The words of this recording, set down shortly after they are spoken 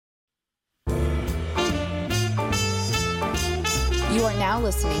You are now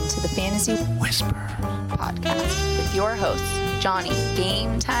listening to the Fantasy Whisper Podcast with your hosts, Johnny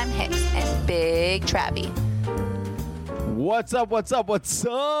Game Time Hicks and Big Travie. What's up?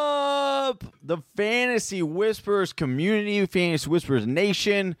 The Fantasy Whispers community, Fantasy Whispers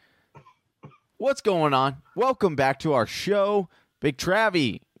Nation. What's going on? Welcome back to our show. Big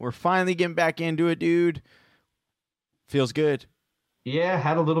Travie, we're finally getting back into it, dude. Feels good. Yeah,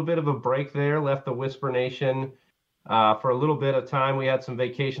 had a little bit of a break there, left the Whisper Nation for a little bit of time. We had some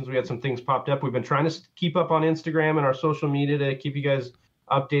vacations. We had some things popped up. We've been trying to keep up on Instagram and our social media to keep you guys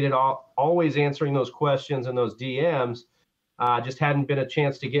updated, always answering those questions and those DMs. Just hadn't been a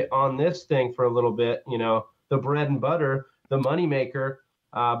chance to get on this thing for a little bit, you know, the bread and butter, the moneymaker.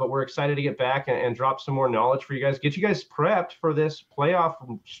 But we're excited to get back and drop some more knowledge for you guys, get you guys prepped for this playoff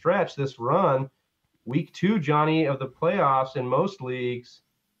stretch, this run. Week 2, Johnny, of the playoffs in most leagues,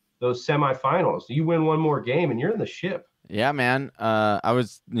 those semifinals. You win one more game and you're in the ship. Yeah, man. I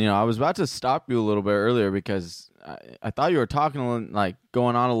was about to stop you a little bit earlier because I thought you were talking like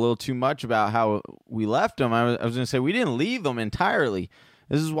going on a little too much about how we left them. I was going to say we didn't leave them entirely.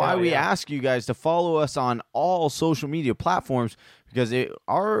 This is why we ask you guys to follow us on all social media platforms because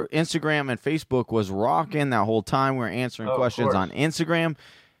our Instagram and Facebook was rocking that whole time. We were answering questions on Instagram.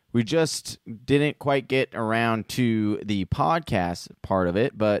 We just didn't quite get around to the podcast part of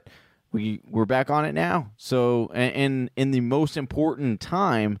it, but we're back on it now. So, in the most important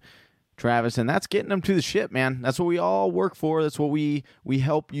time, Travis, and that's getting them to the ship, man. That's what we all work for. That's what we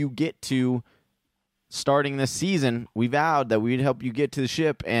help you get to starting this season. We vowed that we'd help you get to the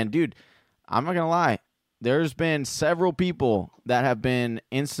ship. And, dude, I'm not going to lie. There's been several people that have been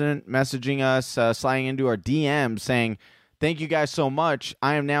instant messaging us, sliding into our DMs saying, thank you guys so much.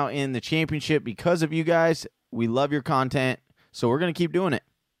 I am now in the championship because of you guys. We love your content, so we're going to keep doing it.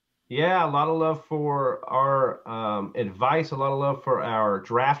 Yeah, a lot of love for our advice, a lot of love for our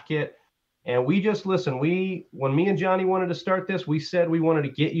draft kit. And we just, listen, when me and Johnny wanted to start this, we said we wanted to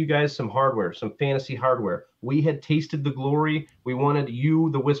get you guys some hardware, some fantasy hardware. We had tasted the glory. We wanted you,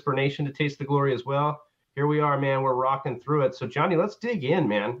 the Whisper Nation, to taste the glory as well. Here we are, man. We're rocking through it. So, Johnny, let's dig in,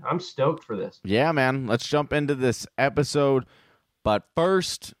 man. I'm stoked for this. Yeah, man. Let's jump into this episode. But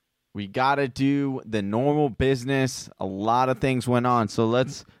first, we got to do the normal business. A lot of things went on. So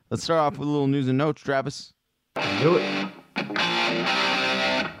let's start off with a little news and notes, Travis. Do it.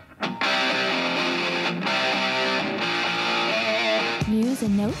 News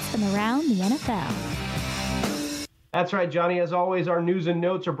and notes from around the NFL. That's right, Johnny. As always, our news and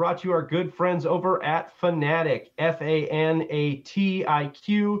notes are brought to you our good friends over at Fanatic, Fanatiq.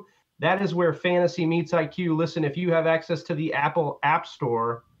 That is where fantasy meets IQ. Listen, if you have access to the Apple App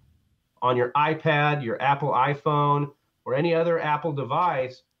Store on your iPad, your Apple iPhone, or any other Apple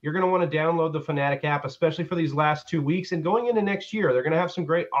device, you're going to want to download the Fanatic app, especially for these last 2 weeks. And going into next year, they're going to have some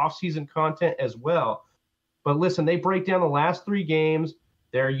great off-season content as well. But listen, they break down the last 3 games,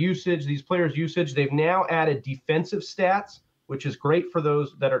 their usage, these players' usage. They've now added defensive stats, which is great for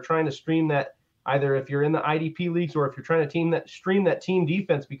those that are trying to stream that, either if you're in the IDP leagues or if you're trying to stream that team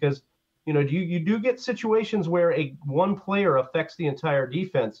defense, because you know you do get situations where one player affects the entire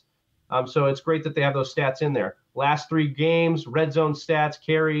defense. So it's great that they have those stats in there. Last 3 games, red zone stats,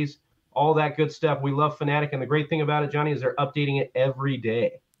 carries, all that good stuff. We love Fanatic, and the great thing about it, Johnny, is they're updating it every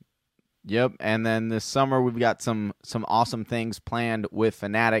day. Yep, and then this summer we've got some awesome things planned with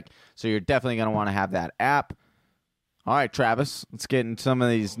Fanatic, so you're definitely going to want to have that app. All right, Travis, let's get into some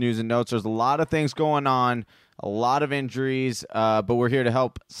of these news and notes. There's a lot of things going on, a lot of injuries, but we're here to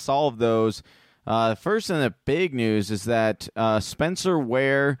help solve those. First, in the big news is that Spencer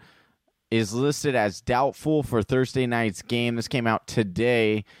Ware is listed as doubtful for Thursday night's game. This came out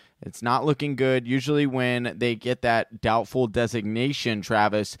today. It's not looking good. Usually when they get that doubtful designation,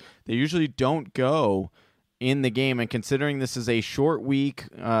 Travis, they usually don't go in the game. And considering this is a short week,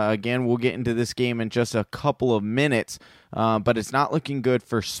 again, we'll get into this game in just a couple of minutes, but it's not looking good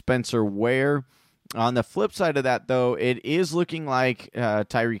for Spencer Ware. On the flip side of that, though, it is looking like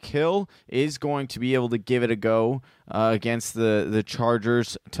Tyreek Hill is going to be able to give it a go against the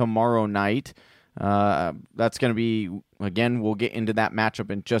Chargers tomorrow night. That's going to be, again, we'll get into that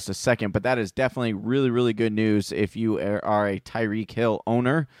matchup in just a second, but that is definitely really, really good news if you are a Tyreek Hill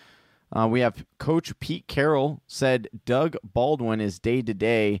owner. We have Coach Pete Carroll said Doug Baldwin is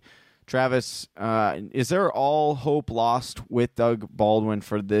day-to-day. Travis, is there all hope lost with Doug Baldwin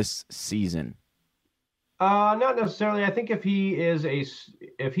for this season? Not necessarily. I think if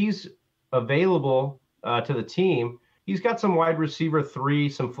he's available to the team, he's got some wide receiver 3,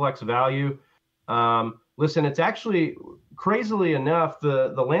 some flex value. Listen, it's actually, crazily enough,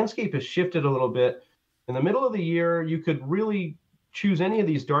 the landscape has shifted a little bit. In the middle of the year, you could really choose any of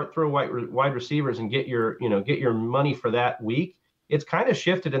these dart throw wide receivers and get your money for that week, it's kind of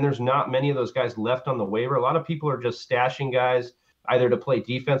shifted, and there's not many of those guys left on the waiver. A lot of people are just stashing guys either to play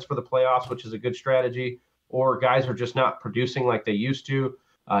defense for the playoffs, which is a good strategy, or guys are just not producing like they used to.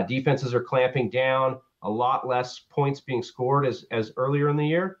 Defenses are clamping down, a lot less points being scored as earlier in the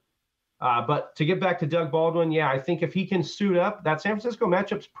year. But to get back to Doug Baldwin, yeah, I think if he can suit up, that San Francisco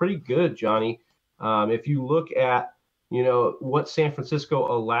matchup's pretty good, Johnny. If you look at, what San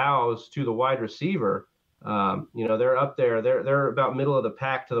Francisco allows to the wide receiver, they're up there. They're about middle of the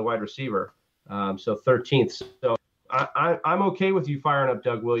pack to the wide receiver, so 13th. So I'm okay with you firing up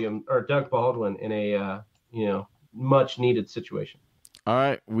Doug Baldwin in a much needed situation. All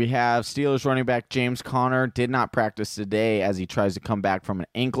right, we have Steelers running back James Conner did not practice today as he tries to come back from an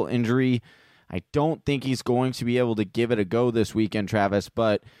ankle injury. I don't think he's going to be able to give it a go this weekend, Travis,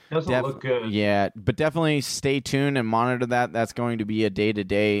 but doesn't look good. Yeah, but definitely stay tuned and monitor that. That's going to be a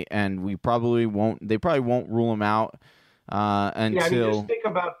day-to-day, and they probably won't rule him out until... just think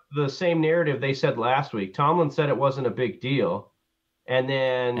about the same narrative they said last week. Tomlin said it wasn't a big deal, and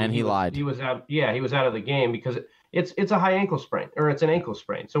then he lied. He was out. Yeah, he was out of the game because it's a high ankle sprain, or it's an ankle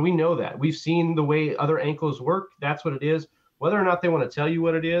sprain. So we know that. We've seen the way other ankles work. That's what it is. Whether or not they want to tell you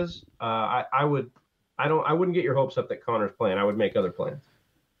what it is, I wouldn't get your hopes up that Connor's playing. I would make other plans.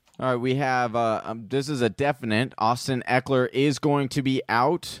 All right, we have this is a definite. Austin Eckler is going to be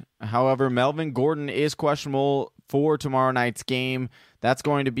out. However, Melvin Gordon is questionable for tomorrow night's game. That's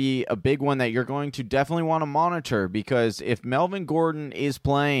going to be a big one that you're going to definitely want to monitor, because if Melvin Gordon is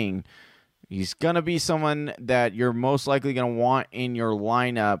playing, he's going to be someone that you're most likely going to want in your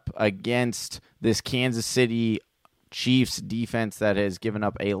lineup against this Kansas City Chiefs defense that has given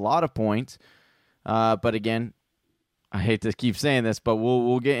up a lot of points. But again, I hate to keep saying this, but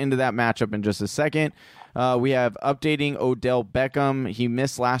we'll get into that matchup in just a second. We have updating Odell Beckham. He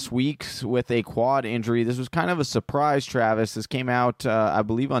missed last week with a quad injury. This was kind of a surprise, Travis. This came out, I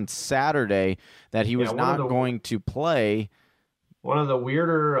believe, on Saturday that he was not going to play. One of the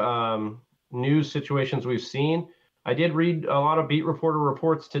weirder news situations we've seen. I did read a lot of beat reporter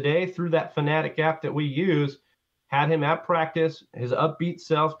reports today through that Fanatic app that we use. Had him at practice, his upbeat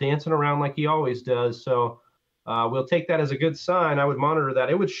self, dancing around like he always does. So we'll take that as a good sign. I would monitor that.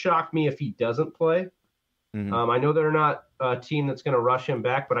 It would shock me if he doesn't play. Mm-hmm. I know they're not a team that's going to rush him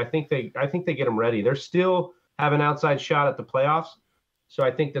back, but I think they get him ready. They're still have an outside shot at the playoffs, so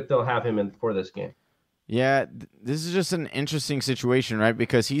I think that they'll have him in for this game. Yeah, this is just an interesting situation, right?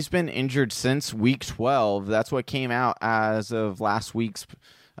 Because he's been injured since week 12. That's what came out as of last week's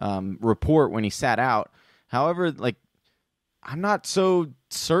report when he sat out. However, I'm not so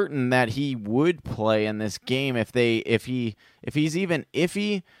certain that he would play in this game if he's even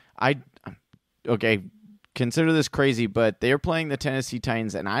iffy. Okay, consider this crazy, but they're playing the Tennessee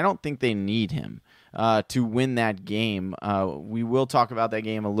Titans, and I don't think they need him to win that game. We will talk about that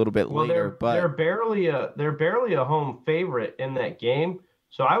game a little bit later, but they're barely a home favorite in that game.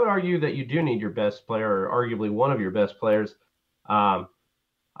 So I would argue that you do need your best player, or arguably one of your best players.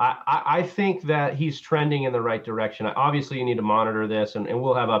 I think that he's trending in the right direction. Obviously, you need to monitor this, and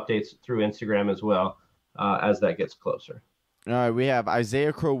we'll have updates through Instagram as well as that gets closer. All right, we have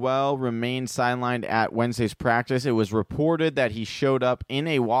Isaiah Crowell remained sidelined at Wednesday's practice. It was reported that he showed up in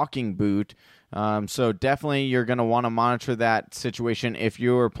a walking boot. So definitely you're going to want to monitor that situation if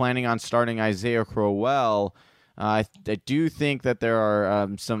you're planning on starting Isaiah Crowell. I do think that there are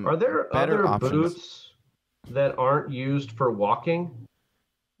some better other options. Boots that aren't used for walking?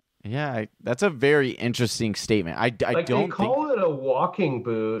 Yeah, that's a very interesting statement. I don't they call it a walking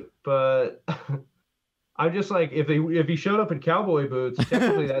boot, but I'm just like, if he showed up in cowboy boots,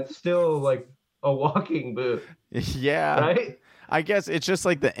 technically that's still like a walking boot. Yeah, right. I guess it's just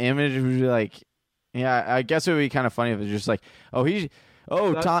like the image would be like, yeah. I guess it would be kind of funny if it's just like,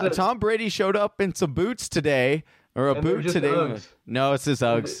 Tom Brady showed up in some boots today, or a boot today. Uggs. No, it's his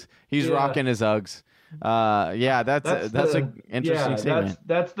Uggs. He's rocking his Uggs. That's an interesting statement.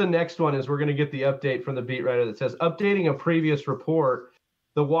 That's the next one. Is we're going to get the update from the beat writer that says, updating a previous report,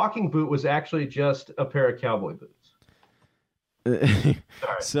 the walking boot was actually just a pair of cowboy boots.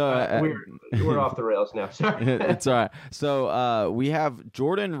 So we're off the rails now. Sorry. It's all right. So we have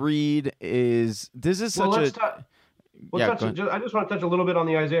Jordan Reed. I just want to touch a little bit on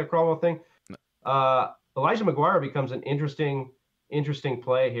the Isaiah Crowell thing. Elijah McGuire becomes an interesting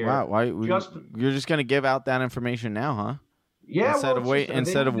play here. Wow, you're just going to give out that information now, huh? Yeah.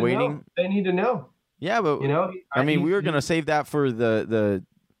 Instead of waiting, they need to know. Yeah, but we were going to save that for the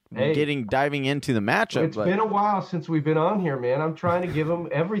diving into the matchup. It's been a while since we've been on here, man. I'm trying to give them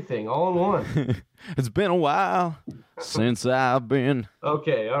everything all in one. It's been a while since I've been.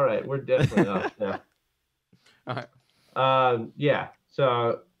 Okay, all right. We're definitely off now. All right. Yeah.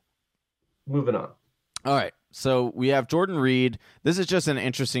 So moving on. All right. So we have Jordan Reed. This is just an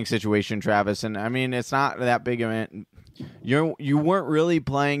interesting situation, Travis. And I mean, it's not that big of it. You weren't really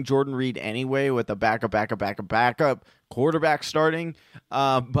playing Jordan Reed anyway with a backup quarterback starting.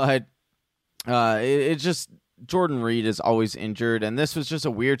 But it's just Jordan Reed is always injured. And this was just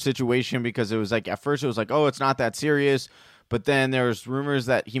a weird situation because it was like, at first it was like, oh, it's not that serious. But then there's rumors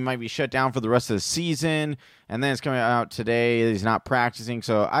that he might be shut down for the rest of the season. And then it's coming out today that he's not practicing.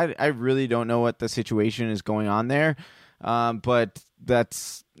 So I really don't know what the situation is going on there. But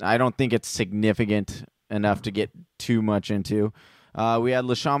I don't think it's significant enough to get too much into. We had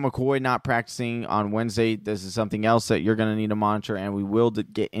LaShawn McCoy not practicing on Wednesday. This is something else that you're going to need to monitor, and we will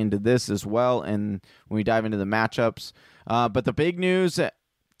get into this as well and when we dive into the matchups. But the big news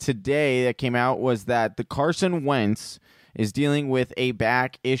today that came out was that the Carson Wentz is dealing with a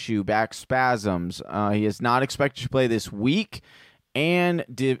back spasms. He is not expected to play this week, and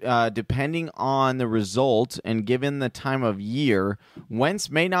depending on the result and given the time of year, Wentz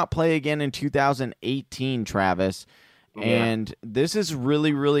may not play again in 2018, Travis. Yeah. And this is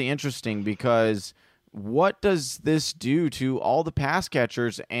really, really interesting because what does this do to all the pass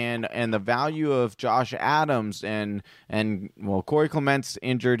catchers and the value of Josh Adams and Corey Clement's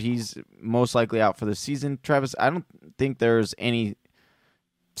injured. He's most likely out for the season. Travis, I don't think there's any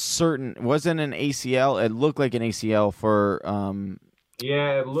certain, wasn't an ACL. It looked like an ACL for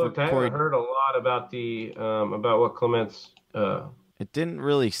yeah, it looked. I haven't heard a lot about the about what Clement's it didn't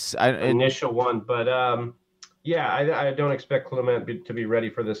really initial one, but yeah, I don't expect Clement to be ready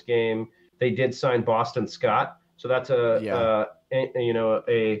for this game. They did sign Boston Scott, so that's a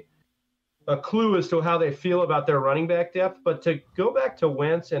clue as to how they feel about their running back depth. But to go back to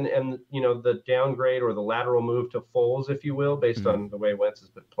Wentz and the downgrade or the lateral move to Foles, if you will, based on the way Wentz has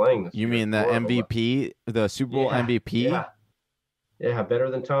been playing this year. You mean the MVP, the Super Bowl MVP? Yeah, better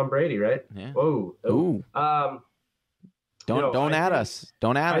than Tom Brady, right? Yeah. Whoa. Ooh. Don't add us.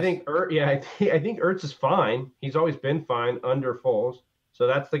 Don't add us. I think Ertz is fine. He's always been fine under Foles. So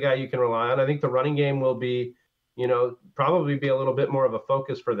that's the guy you can rely on. I think the running game will be, probably be a little bit more of a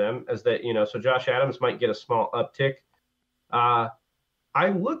focus for them as that, so Josh Adams might get a small uptick. I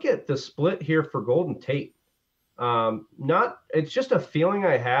look at the split here for Golden Tate. It's just a feeling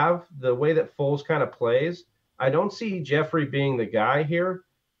I have the way that Foles kind of plays. I don't see Jeffrey being the guy here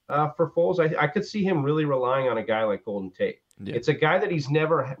for Foles. I could see him really relying on a guy like Golden Tate. Yeah. It's a guy that he's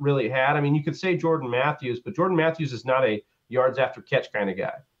never really had. I mean, you could say Jordan Matthews, but Jordan Matthews is not a yards after catch kind of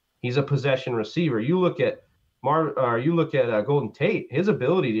guy. He's a possession receiver. You look at Golden Tate, his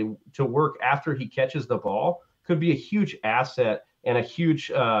ability to work after he catches the ball could be a huge asset and a huge,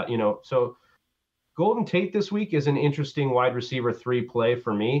 so Golden Tate this week is an interesting wide receiver 3 play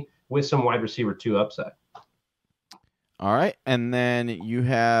for me with some wide receiver 2 upside. All right, and then you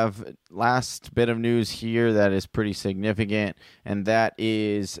have last bit of news here that is pretty significant, and that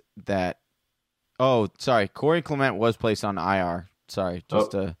is that Corey Clement was placed on IR. Sorry,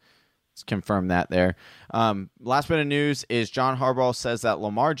 just to confirm that there. Last bit of news is John Harbaugh says that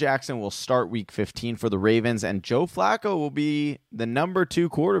Lamar Jackson will start Week 15 for the Ravens, and Joe Flacco will be the number 2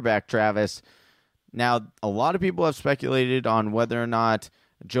 quarterback, Travis. Now, a lot of people have speculated on whether or not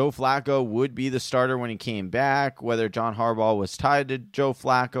Joe Flacco would be the starter when he came back, whether John Harbaugh was tied to Joe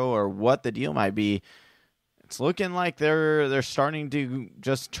Flacco or what the deal might be. It's looking like they're starting to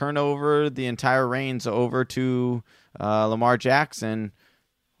just turn over the entire reins over to Lamar Jackson.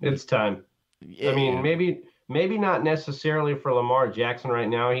 It's time. Yeah. I mean, maybe not necessarily for Lamar Jackson right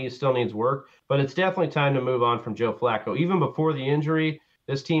now. He still needs work, but it's definitely time to move on from Joe Flacco. Even before the injury,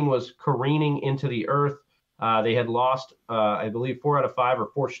 this team was careening into the earth. They had lost, I believe, 4 out of 5 or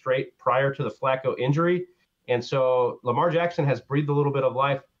 4 straight prior to the Flacco injury. And so Lamar Jackson has breathed a little bit of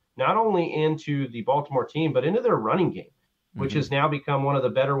life, not only into the Baltimore team, but into their running game, which has now become one of the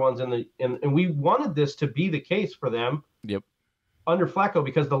better ones and we wanted this to be the case for them under Flacco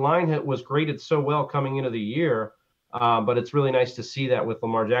because the line was graded so well coming into the year. But it's really nice to see that with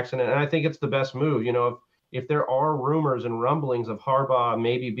Lamar Jackson. And I think it's the best move. If there are rumors and rumblings of Harbaugh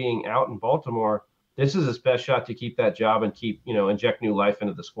maybe being out in Baltimore, this is his best shot to keep that job and inject new life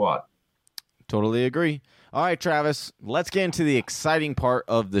into the squad. Totally agree. All right, Travis, let's get into the exciting part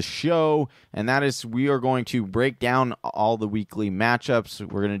of the show, and that is we are going to break down all the weekly matchups.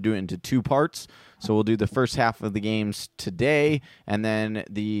 We're going to do it into 2 parts. So we'll do the first half of the games today, and then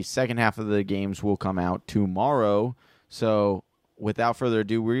the second half of the games will come out tomorrow. So without further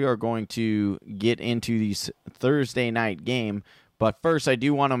ado, we are going to get into this Thursday night game. But first, I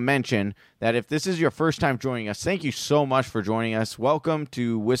do want to mention that if this is your first time joining us, thank you so much for joining us. Welcome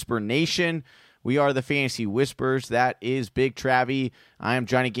to Whisper Nation. We are the Fantasy Whispers. That is Big Travie. I am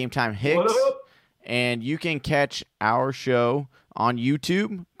Johnny Game Time Hicks. And you can catch our show on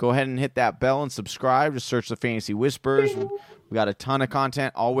YouTube. Go ahead and hit that bell and subscribe. Just search the Fantasy Whispers. We got a ton of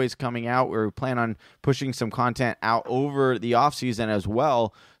content always coming out. We plan on pushing some content out over the offseason as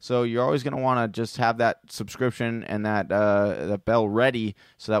well. So you're always going to want to just have that subscription and that bell ready,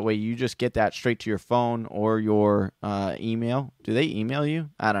 so that way you just get that straight to your phone or your email. Do they email you?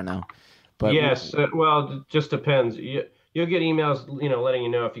 I don't know. But yes. Well, it just depends. You'll get emails, letting you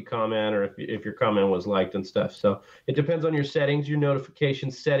know if you comment or if your comment was liked and stuff. So it depends on your settings, your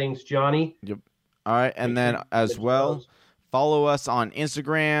notification settings, Johnny. Yep. All right. And then as well, follow us on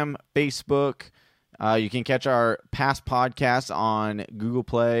Instagram, Facebook. You can catch our past podcasts on Google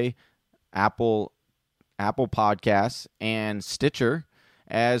Play, Apple Podcasts, and Stitcher,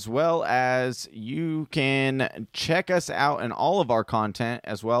 as well as you can check us out in all of our content,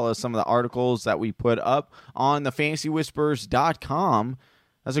 as well as some of the articles that we put up on the fantasywhispers.com.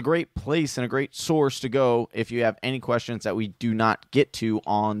 That's a great place and a great source to go if you have any questions that we do not get to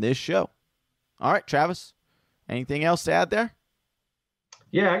on this show. All right, Travis, anything else to add there?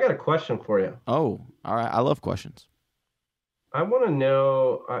 Yeah, I got a question for you. Oh, all right. I love questions. I want to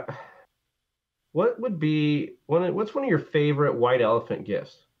know what's one of your favorite white elephant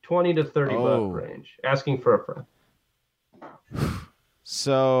gifts? 20 to 30 buck range. Asking for a friend.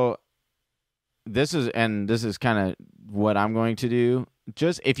 So this is kind of what I'm going to do.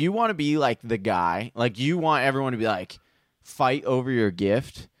 Just if you want to be like the guy, like you want everyone to be like fight over your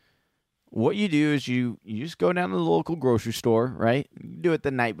gift, what you do is you just go down to the local grocery store, right? You do it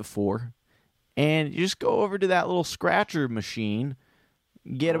the night before, and you just go over to that little scratcher machine,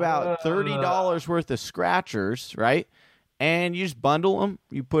 get about $30 worth of scratchers, right? And you just bundle them,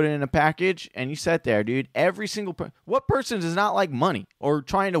 you put it in a package, and you sit there, dude. Every single what person does not like money or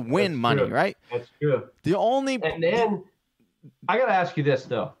trying to win money, right? That's true. And then I got to ask you this,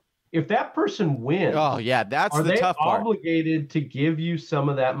 though. If that person wins, oh yeah, that's the tough part. Are they obligated to give you some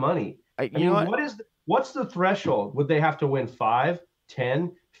of that money? What's the threshold? Would they have to win 5,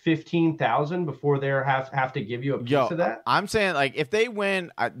 10, 15,000 before they have to give you a piece of that? I'm saying, like, if they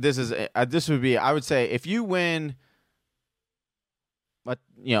win, I would say if you win,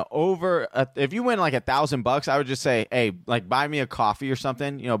 if you win like $1,000, I would just say, hey, like, buy me a coffee or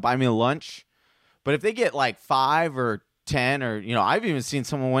something, buy me a lunch. But if they get like 5 or 10, or I've even seen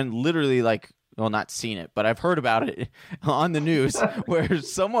someone win literally like. Well, not seen it, but I've heard about it on the news where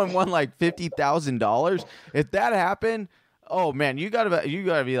someone won like $50,000. If that happened, oh man, you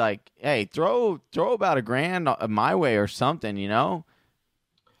gotta be like, hey, throw about $1,000 my way or something,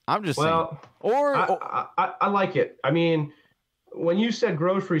 I'm just saying. I like it. I mean, when you said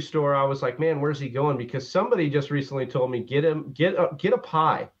grocery store, I was like, man, where's he going? Because somebody just recently told me get a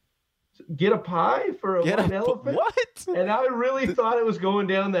pie. Get a pie for a white elephant? What? And I really thought it was going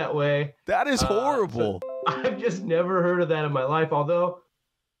down that way. That is horrible. So I've just never heard of that in my life. Although,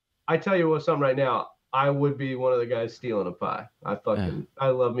 I tell you something right now, I would be one of the guys stealing a pie. I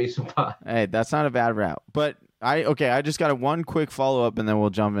love me some pie. Hey, that's not a bad route. But I just got one quick follow up, and then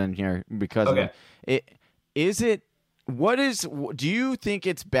we'll jump in here because of it. Do you think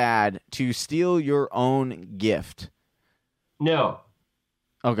it's bad to steal your own gift? No.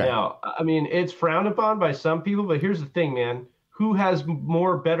 Okay. Now, I mean, it's frowned upon by some people, but here's the thing, man. Who has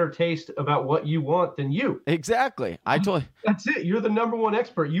better taste about what you want than you? Exactly. That's it. You're the number one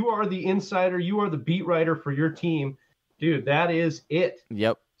expert. You are the insider. You are the beat writer for your team. Dude, that is it.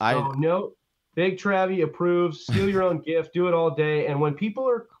 Yep. No, Big Travie approves. Steal your own gift. Do it all day. And when people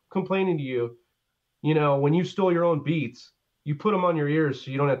are complaining to you, when you stole your own beats, you put them on your ears so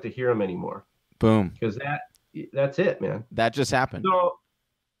you don't have to hear them anymore. Boom. Because that's it, man. That just happened. So,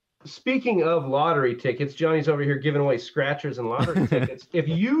 speaking of lottery tickets, Johnny's over here giving away scratchers and lottery tickets. If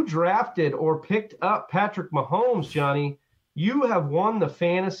you drafted or picked up Patrick Mahomes, Johnny, you have won the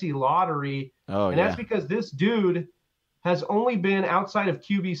fantasy lottery. Oh, that's because this dude has only been outside of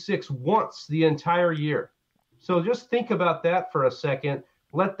QB6 once the entire year. So just think about that for a second.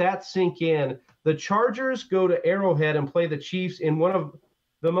 Let that sink in. The Chargers go to Arrowhead and play the Chiefs in one of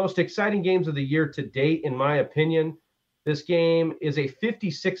the most exciting games of the year to date, in my opinion. This game is a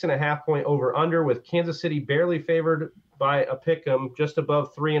 56.5 point over under, with Kansas City barely favored by a pick'em, just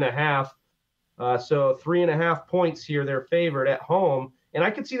above 3.5. So 3.5 points here. They're favored at home. And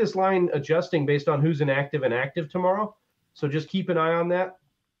I could see this line adjusting based on who's inactive and active tomorrow. So just keep an eye on that.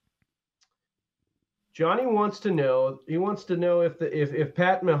 Johnny wants to know. He wants to know if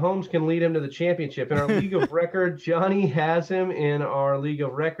Pat Mahomes can lead him to the championship in our league of record. Johnny has him in our league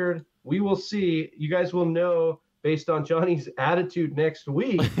of record. We will see. You guys will know based on Johnny's attitude next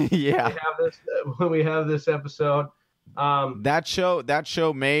week. Yeah, when we have this episode. That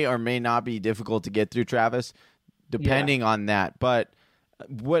show may or may not be difficult to get through, Travis, depending on that. But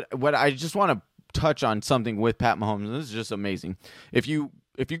what I just want to touch on something with Pat Mahomes. This is just amazing. If you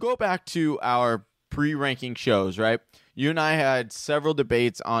go back to our pre-ranking shows, right? You and I had several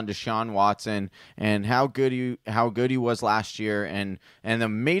debates on Deshaun Watson and how good he was last year, and the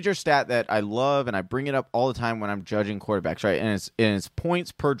major stat that I love and I bring it up all the time when I'm judging quarterbacks, right? And it's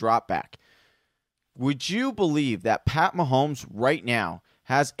points per drop back. Would you believe that Pat Mahomes right now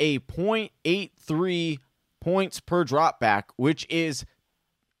has a 0.83 points per drop back, which is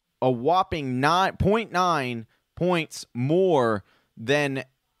a whopping 0.9 points more than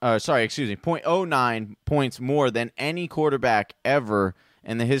 0.09 points more than any quarterback ever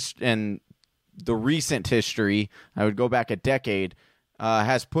in the recent history. I would go back a decade.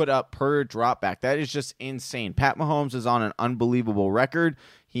 Has put up per drop back. That is just insane. Pat Mahomes is on an unbelievable record.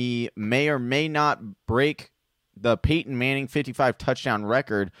 He may or may not break the Peyton Manning 55 touchdown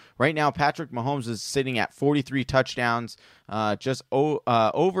record. Right now, Patrick Mahomes is sitting at 43 touchdowns, just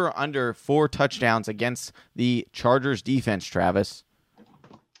over under 4 touchdowns against the Chargers defense, Travis.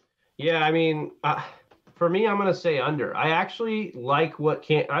 Yeah, I mean, for me, I'm going to say under. I actually like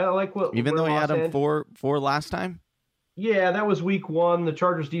even though he had him four last time. Yeah, that was week 1. The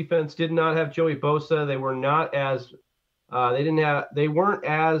Chargers defense did not have Joey Bosa. They were not as they weren't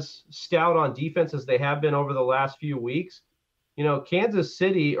as stout on defense as they have been over the last few weeks. You know,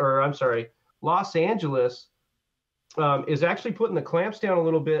 Los Angeles is actually putting the clamps down a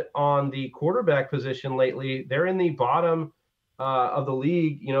little bit on the quarterback position lately. They're in the bottom of the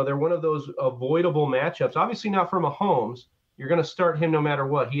league. You know, they're one of those avoidable matchups. Obviously not for Mahomes. You're going to start him no matter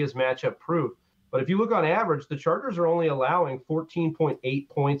what. He is matchup proof. But if you look on average, the Chargers are only allowing 14.8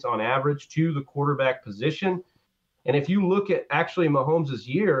 points on average to the quarterback position. And if you look at actually Mahomes'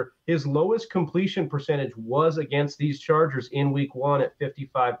 year, his lowest completion percentage was against these Chargers in week 1 at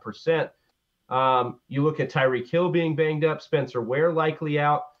 55%. You look at Tyreek Hill being banged up, Spencer Ware likely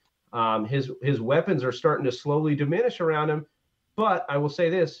out. His weapons are starting to slowly diminish around him. But I will say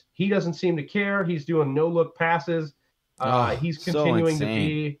this, he doesn't seem to care. He's doing no-look passes. He's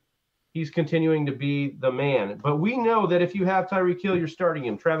continuing to be the man. But we know that if you have Tyreek Hill, you're starting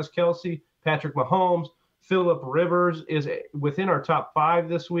him. Travis Kelce, Patrick Mahomes, Phillip Rivers is within our top 5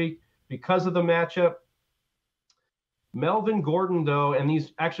 this week because of the matchup. Melvin Gordon, though, and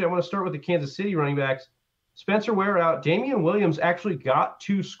I want to start with the Kansas City running backs. Spencer Ware out. Damian Williams actually got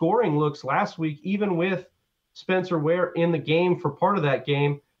 2 scoring looks last week, even with Spencer Ware in the game for part of that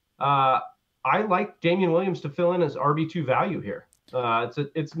game. I like Damian Williams to fill in as RB2 value here.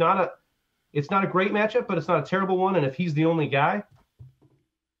 It's not a great matchup, but it's not a terrible one. And if he's the only guy,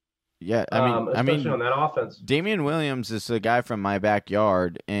 yeah, especially on that offense, Damian Williams is a guy from my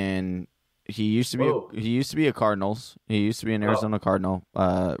backyard, and he used to be a Cardinals. He used to be an Arizona Cardinal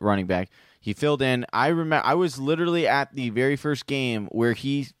running back. He filled in. I remember I was literally at the very first game where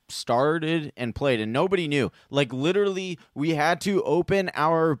he started and played, and nobody knew. Like, literally, we had to open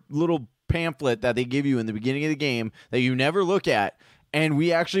our little pamphlet that they give you in the beginning of the game that you never look at, and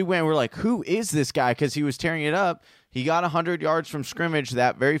we actually we're like, who is this guy? Because he was tearing it up. He got 100 yards from scrimmage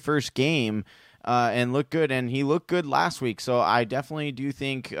that very first game and looked good, and he looked good last week. So I definitely do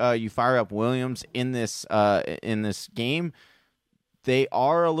think you fire up Williams in this game. They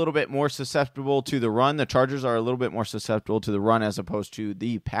are a little bit more susceptible to the run. The Chargers are a little bit more susceptible to the run as opposed to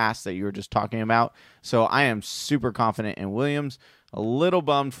the pass that you were just talking about. So I am super confident in Williams. A little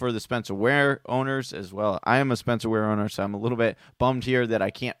bummed for the Spencer Ware owners as well. I am a Spencer Ware owner, so I'm a little bit bummed here that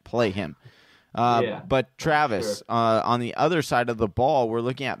I can't play him. But Travis, sure. On the other side of the ball, we're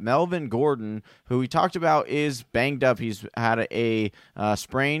looking at Melvin Gordon, who we talked about is banged up. He's had a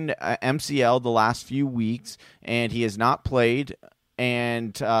sprained MCL the last few weeks, and he has not played.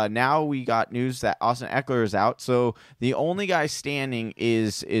 And now we got news that Austin Eckler is out. So the only guy standing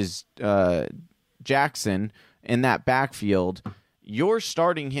is Jackson in that backfield. You're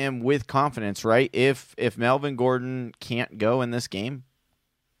starting him with confidence, right? If Melvin Gordon can't go in this game?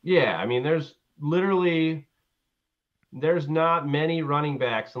 Yeah, I mean, there's not many running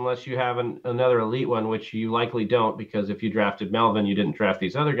backs unless you have another elite one, which you likely don't, because if you drafted Melvin, you didn't draft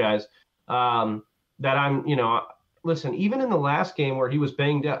these other guys. Listen, even in the last game where he was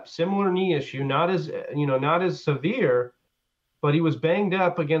banged up, similar knee issue, not as severe, but he was banged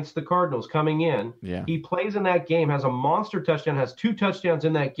up against the Cardinals coming in. Yeah. He plays in that game, has a monster touchdown, has 2 touchdowns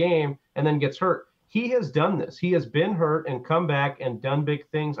in that game, and then gets hurt. he has done this. He has been hurt and come back and done big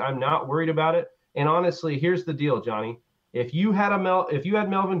things. I'm not worried about it. And honestly, here's the deal, Johnny. If you had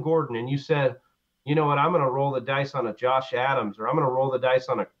Melvin Gordon and you said, you know what, I'm going to roll the dice on a Josh Adams, or I'm going to roll the dice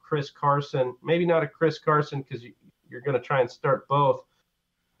on a Chris Carson, maybe not a Chris Carson because you're going to try and start both.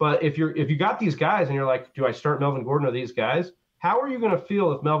 But if you got these guys and you're like, do I start Melvin Gordon or these guys? How are you going to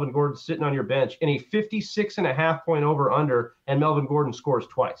feel if Melvin Gordon's sitting on your bench in a 56.5 point over under and Melvin Gordon scores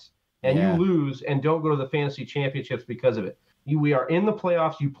twice and you lose and don't go to the fantasy championships because of it? We are in the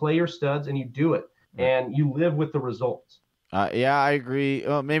playoffs. You play your studs and you do it, and you live with the results. I agree.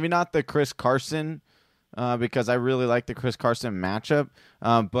 Maybe not the Chris Carson because I really like the Chris Carson matchup.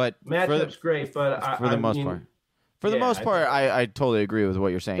 But matchup's great, but for the most part, I totally agree with what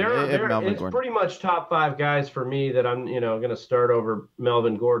you're saying. It's pretty much top 5 guys for me that I'm going to start over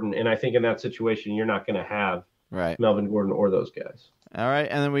Melvin Gordon, and I think in that situation you're not going to have Melvin Gordon or those guys. All right,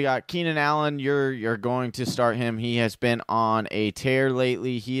 and then we got Keenan Allen. You're going to start him. He has been on a tear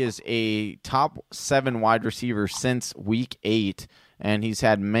lately. He is a top 7 wide receiver since week 8, and he's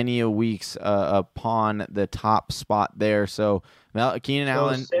had many a weeks upon the top spot there. So Keenan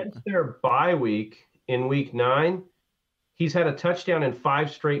Allen, since their bye week in week 9, he's had a touchdown in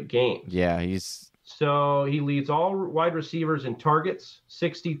 5 straight games. Yeah, so he leads all wide receivers in targets,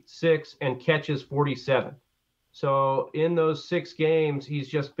 66, and catches, 47. So in those 6 games, he's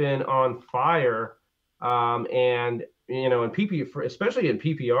just been on fire. And, in PPR, especially in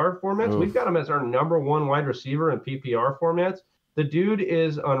PPR formats, we've got him as our number 1 wide receiver in PPR formats. The dude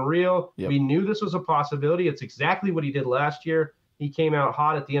is unreal. Yep. We knew this was a possibility. It's exactly what he did last year. He came out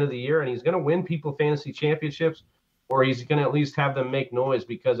hot at the end of the year, and he's going to win people fantasy championships, or he's going to at least have them make noise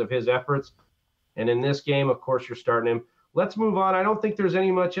because of his efforts. And in this game, of course, you're starting him. Let's move on. I don't think there's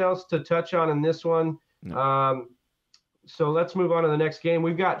any much else to touch on in this one. No. So let's move on to the next game.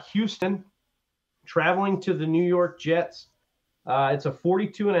 We've got Houston traveling to the New York Jets. It's a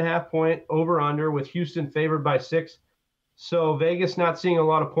 42.5 point over-under with Houston favored by 6. So Vegas not seeing a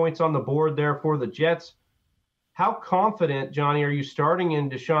lot of points on the board there for the Jets. How confident, Johnny, are you starting in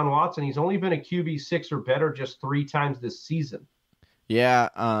Deshaun Watson? He's only been a QB6 or better just 3 times this season. Yeah,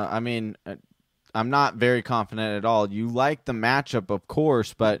 I'm not very confident at all. You like the matchup, of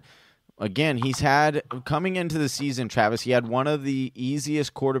course, but again, he's had, coming into the season, Travis, he had one of the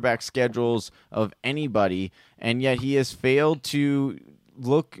easiest quarterback schedules of anybody, and yet he has failed to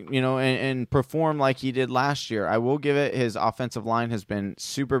look, and perform like he did last year. I will give it, his offensive line has been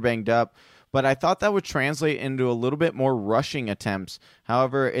super banged up, but I thought that would translate into a little bit more rushing attempts.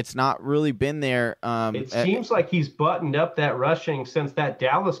 However, it's not really been there. It seems like he's buttoned up that rushing since that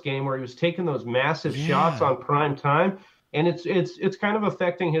Dallas game where he was taking those massive shots on prime time. And it's kind of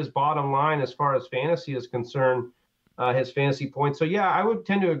affecting his bottom line as far as fantasy is concerned, his fantasy points. So, yeah, I would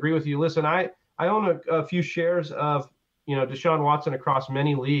tend to agree with you. Listen, I own a few shares of, Deshaun Watson across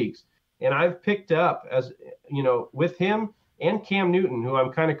many leagues. And I've picked up, as with him and Cam Newton, who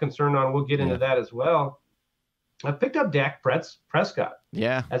I'm kind of concerned on. We'll get into that as well. I've picked up Dak Prescott.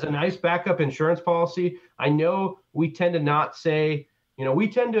 Yeah. As a nice backup insurance policy. I know we tend to not say, we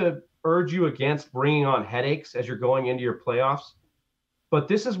tend to urge you against bringing on headaches as you're going into your playoffs. But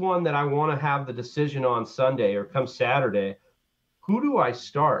this is one that I want to have the decision on Sunday or come Saturday. Who do I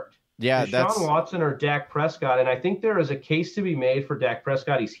start? Yeah, Deshaun Watson or Dak Prescott? And I think there is a case to be made for Dak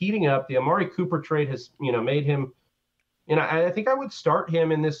Prescott. He's heating up. The Amari Cooper trade has, made him. And I think I would start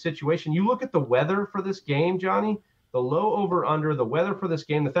him in this situation. You look at the weather for this game, Johnny, the low over under, the weather for this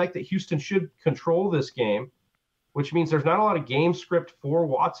game, the fact that Houston should control this game, which means there's not a lot of game script for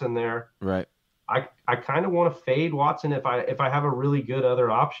Watson there. Right. I kind of want to fade Watson if I have a really good other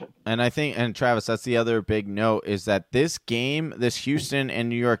option. And I think, and Travis, that's the other big note, is that this game, this Houston and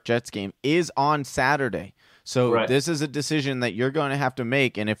New York Jets game, is on Saturday. So this is a decision that you're going to have to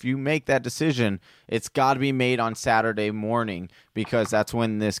make, and if you make that decision, it's got to be made on Saturday morning because that's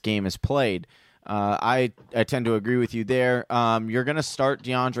when this game is played. I tend to agree with you there. You're going to start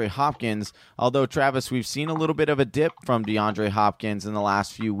DeAndre Hopkins, although, Travis, we've seen a little bit of a dip from DeAndre Hopkins in the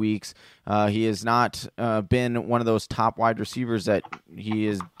last few weeks. He has not been one of those top wide receivers that he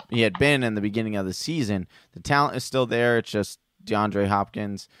had been in the beginning of the season. The talent is still there. It's just DeAndre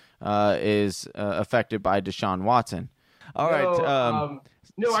Hopkins is affected by Deshaun Watson. All right.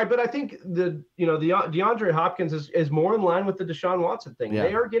 But I think the DeAndre Hopkins is more in line with the Deshaun Watson thing. Yeah.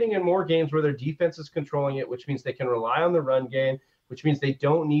 They are getting in more games where their defense is controlling it, which means they can rely on the run game, which means they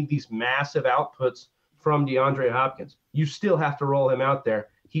don't need these massive outputs from DeAndre Hopkins. You still have to roll him out there.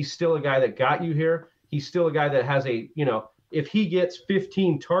 He's still a guy that got you here. He's still a guy that has if he gets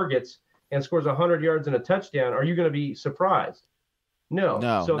 15 targets and scores 100 yards and a touchdown, are you going to be surprised? No,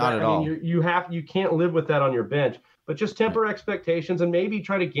 so not at all. You can't live with that on your bench, but just temper expectations and maybe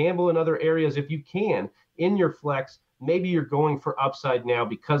try to gamble in other areas if you can in your flex. Maybe you're going for upside now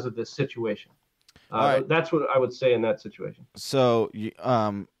because of this situation. Right. That's what I would say in that situation. So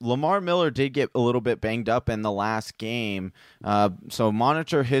Lamar Miller did get a little bit banged up in the last game. So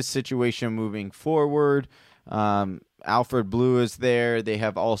monitor his situation moving forward. Alfred Blue is there. They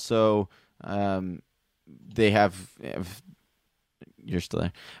have also you're still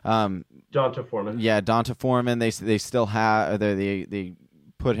there. Donta Foreman. Yeah, Donta Foreman. They still have they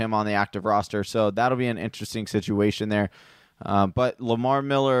put him on the active roster. So that'll be an interesting situation there. But Lamar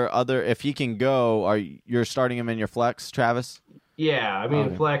Miller, if he can go, you're starting him in your flex, Travis? Yeah, I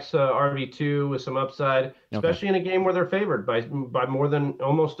mean, flex RB2 with some upside, especially in a game where they're favored by more than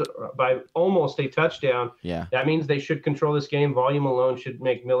almost a touchdown. Yeah, that means they should control this game. Volume alone should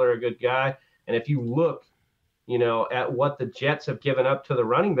make Miller a good guy. And if you look, at what the Jets have given up to the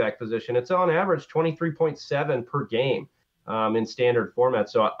running back position, it's on average 23.7 per game in standard format.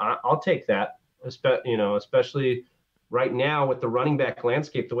 So I'll take that, especially right now with the running back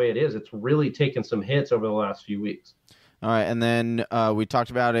landscape the way it is. It's really taken some hits over the last few weeks. All right, and then we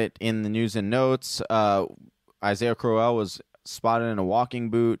talked about it in the news and notes. Isaiah Crowell was spotted in a walking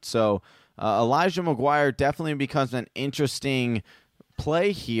boot. So Elijah McGuire definitely becomes an interesting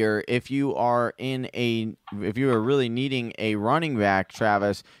play here if you are really needing a running back,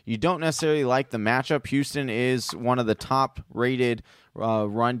 Travis. You don't necessarily like the matchup. Houston is one of the top rated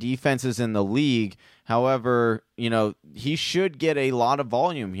run defenses in the league. However, he should get a lot of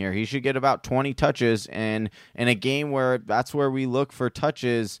volume here. He should get about 20 touches, and in a game where that's where we look for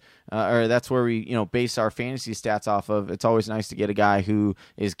touches, or that's where we base our fantasy stats off of. It's always nice to get a guy who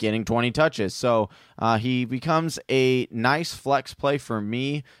is getting 20 touches. So he becomes a nice flex play for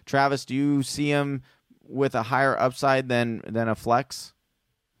me. Travis, do you see him with a higher upside than a flex?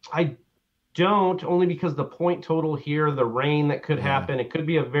 I don't, only because the point total here, the rain that could happen, it could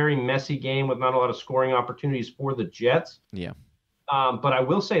be a very messy game with not a lot of scoring opportunities for the Jets. Yeah. But I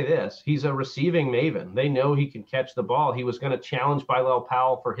will say this, he's a receiving maven. They know he can catch the ball. He was going to challenge Bilal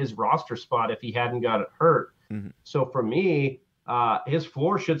Powell for his roster spot if he hadn't got it hurt. Mm-hmm. So for me, his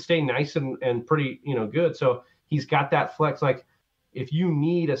floor should stay nice and pretty, good. So he's got that flex. Like if you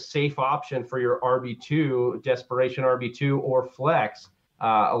need a safe option for your RB2, desperation RB2 or flex,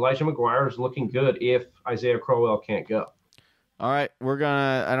 Elijah McGuire is looking good if Isaiah Crowell can't go. All right,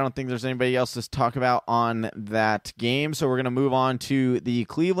 I don't think there's anybody else to talk about on that game, so we're going to move on to the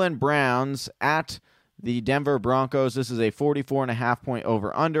Cleveland Browns at the Denver Broncos. This is a 44.5 point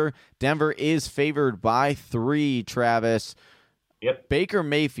over-under. Denver is favored by 3, Travis. Yep. Baker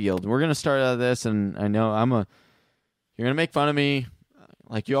Mayfield. We're going to start out of this, and I know you're going to make fun of me,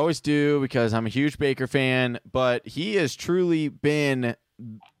 like you always do, because I'm a huge Baker fan, but he has truly been,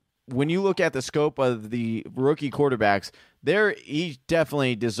 when you look at the scope of the rookie quarterbacks, he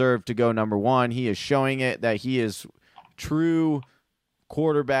definitely deserved to go number 1. He is showing it that he is true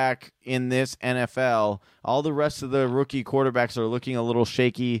quarterback in this NFL. All the rest of the rookie quarterbacks are looking a little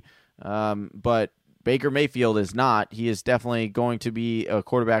shaky, but Baker Mayfield is not. He is definitely going to be a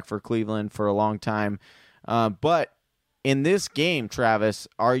quarterback for Cleveland for a long time. But in this game, Travis,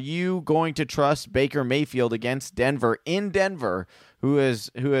 are you going to trust Baker Mayfield against Denver in Denver, who has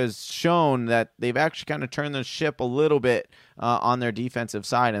shown that they've actually kind of turned the ship a little bit on their defensive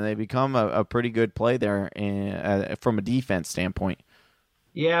side, and they become a pretty good play there from a defense standpoint?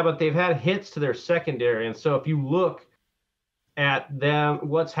 Yeah, but they've had hits to their secondary, and so if you look at them,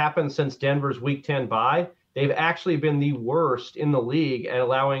 what's happened since Denver's Week 10 bye, they've actually been the worst in the league at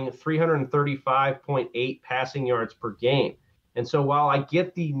allowing 335.8 passing yards per game. And so while I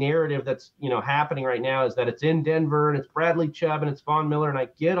get the narrative that's, happening right now is that it's in Denver and it's Bradley Chubb and it's Von Miller, and I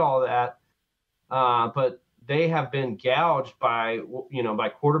get all that, but they have been gouged by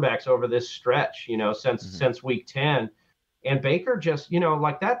quarterbacks over this stretch, since Week 10. And Baker just,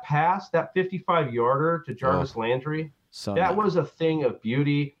 like that pass, that 55-yarder to Jarvis Landry, was a thing of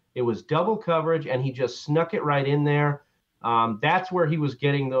beauty. It was double coverage, and he just snuck it right in there. That's where he was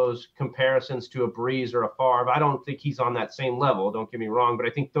getting those comparisons to a Breeze or a Favre. I don't think he's on that same level, don't get me wrong, but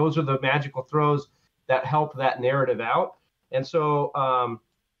I think those are the magical throws that help that narrative out. And so I'm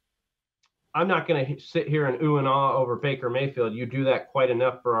not going to sit here and ooh and ah over Baker Mayfield. You do that quite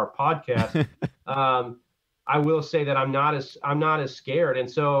enough for our podcast. I will say that I'm not as scared. And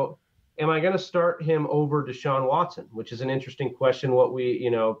so am I going to start him over Deshaun Watson, which is an interesting question.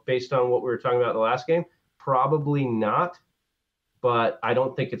 Based on what we were talking about in the last game, probably not, but I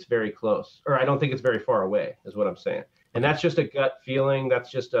don't think it's very close, or I don't think it's very far away is what I'm saying. And that's just a gut feeling. That's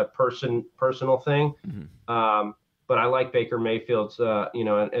just a personal thing. Mm-hmm. but I like Baker Mayfield's,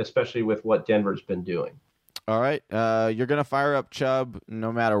 and especially with what Denver's been doing. All right. You're going to fire up Chubb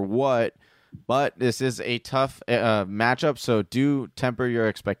no matter what, but this is a tough matchup, so do temper your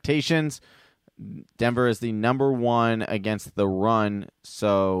expectations. Denver is the number 1 against the run,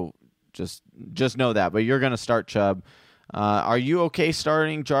 so just know that. But you're going to start Chubb. Are you okay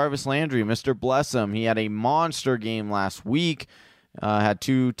starting Jarvis Landry, Mr. Blessum? He had a monster game last week, had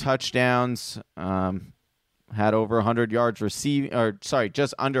 2 touchdowns, had over 100 yards receiving,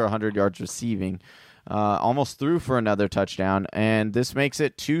 just under 100 yards receiving. Almost threw for another touchdown, and this makes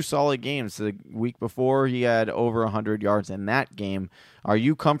it 2 solid games. The week before, he had over 100 yards in that game. Are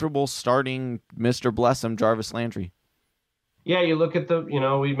you comfortable starting Mr. Blessum, Jarvis Landry? Yeah, you look at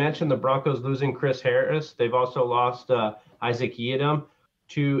we mentioned the Broncos losing Chris Harris. They've also lost Isaac Yiadom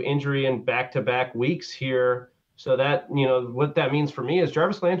to injury in back-to-back weeks here. So that, what that means for me is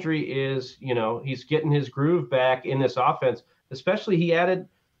Jarvis Landry is, he's getting his groove back in this offense. Especially he added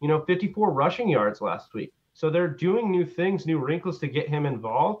 54 rushing yards last week. So they're doing new things, new wrinkles to get him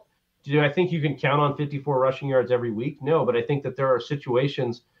involved. Do I think you can count on 54 rushing yards every week? No, but I think that there are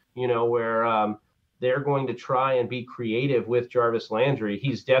situations, where they're going to try and be creative with Jarvis Landry.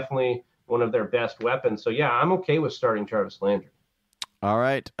 He's definitely one of their best weapons. So, yeah, I'm okay with starting Jarvis Landry. All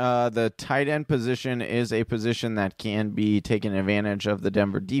right. The tight end position is a position that can be taken advantage of the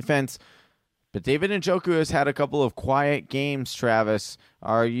Denver defense. But David Njoku has had a couple of quiet games, Travis.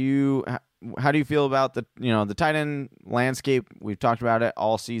 How do you feel about the tight end landscape? We've talked about it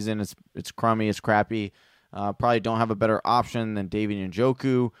all season. It's crummy, it's crappy. Probably don't have a better option than David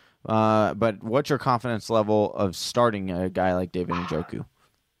Njoku. But what's your confidence level of starting a guy like David Njoku?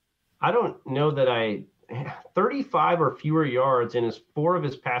 I don't know that 35 or fewer yards in 4 of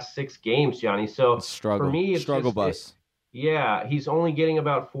his past 6 games, Johnny. So for me, it's struggle bus. Yeah, he's only getting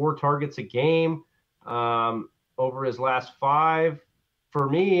about 4 targets a game over his last 5. For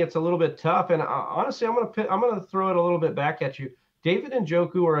me, it's a little bit tough. And honestly, I'm gonna throw it a little bit back at you. David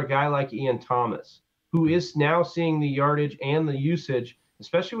Njoku or a guy like Ian Thomas, who is now seeing the yardage and the usage,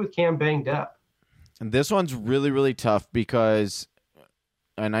 especially with Cam banged up. And this one's really, really tough because,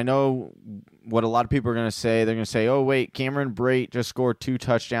 and I know what a lot of people are going to say. They're going to say, oh, wait, Cameron Brate just scored 2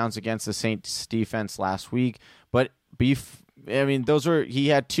 touchdowns against the Saints defense last week. But he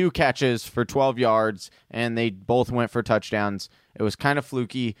had 2 catches for 12 yards, and they both went for touchdowns. It was kind of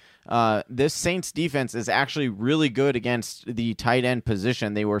fluky. This Saints defense is actually really good against the tight end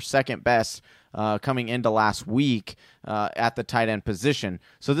position. They were second best coming into last week at the tight end position.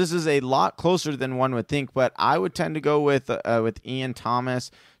 So this is a lot closer than one would think, but I would tend to go with Ian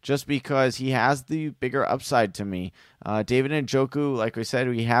Thomas just because he has the bigger upside to me. David Njoku, like we said,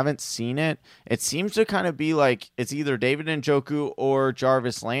 we haven't seen it. It seems to kind of be like it's either David Njoku or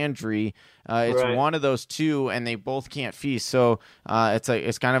Jarvis Landry. It's right. One of those two, and they both can't feast. So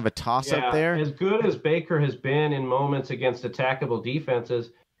it's kind of a toss-up there. As good as Baker has been in moments against attackable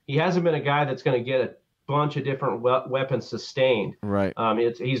defenses, he hasn't been a guy that's going to get a bunch of different weapons sustained. Right.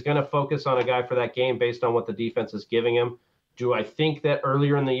 He's going to focus on a guy for that game based on what the defense is giving him. Do I think that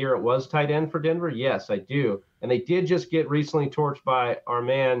earlier in the year it was tight end for Denver? Yes, I do. And they did just get recently torched by our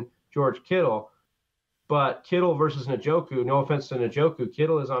man, George Kittle. But Kittle versus Njoku, no offense to Njoku,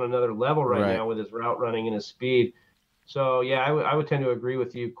 Kittle is on another level right now with his route running and his speed. So, yeah, I would tend to agree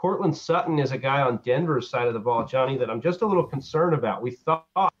with you. Cortland Sutton is a guy on Denver's side of the ball, Johnny, that I'm just a little concerned about. We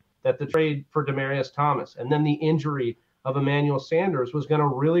thought that the trade for Demaryius Thomas and then the injury of Emmanuel Sanders was going to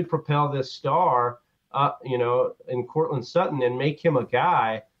really propel this star, in Cortland Sutton and make him a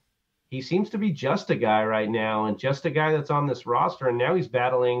guy. He seems to be just a guy right now and just a guy that's on this roster, and now he's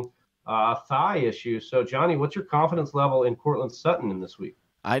battling a thigh issue. So, Johnny, what's your confidence level in Cortland Sutton in this week?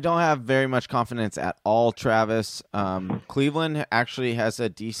 I don't have very much confidence at all, Travis. Cleveland actually has a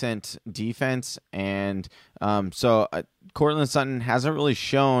decent defense, and so Cortland Sutton hasn't really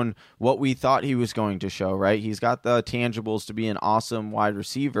shown what we thought he was going to show, right? He's got the tangibles to be an awesome wide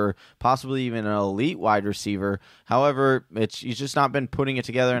receiver, possibly even an elite wide receiver. However, he's just not been putting it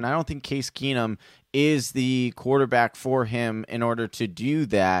together, and I don't think Case Keenum is the quarterback for him in order to do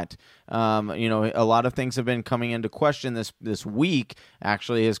that. A lot of things have been coming into question this week.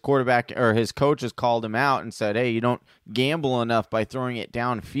 Actually, his quarterback or his coach has called him out and said, hey, you don't gamble enough by throwing it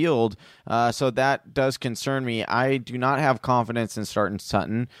downfield. So that does concern me. I do not have confidence in starting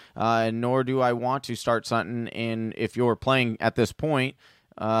Sutton, nor do I want to start Sutton if you're playing at this point.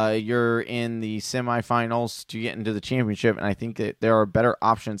 You're in the semifinals to get into the championship, and I think that there are better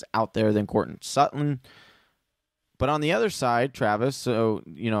options out there than Cortland Sutton. But on the other side, Travis, so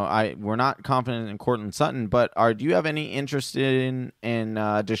we're not confident in Courtland Sutton, but do you have any interest in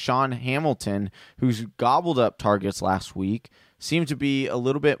Deshaun Hamilton, who's gobbled up targets last week, seemed to be a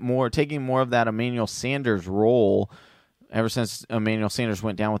little bit more taking more of that Emmanuel Sanders role ever since Emmanuel Sanders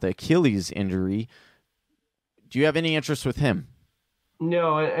went down with the Achilles injury. Do you have any interest with him?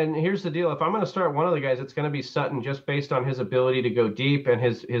 No, and here's the deal. If I'm going to start one of the guys, it's going to be Sutton, just based on his ability to go deep and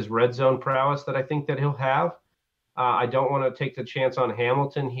his red zone prowess that I think that he'll have. I don't want to take the chance on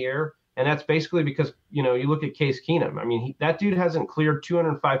Hamilton here. And that's basically because, you look at Case Keenum. I mean, that dude hasn't cleared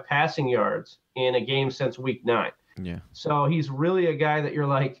 205 passing yards in a game since week 9. Yeah. So he's really a guy that you're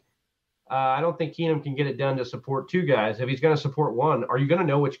like, I don't think Keenum can get it done to support 2 guys. If he's going to support 1, are you going to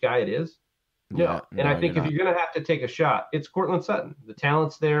know which guy it is? No. Yeah, and I think if you're going to have to take a shot, it's Courtland Sutton. The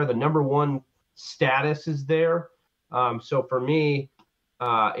talent's there. The number 1 status is there. So for me,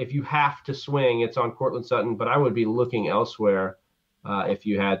 if you have to swing, it's on Courtland Sutton, but I would be looking elsewhere if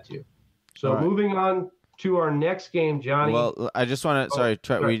you had to. So moving on to our next game, Johnny. Well, I just want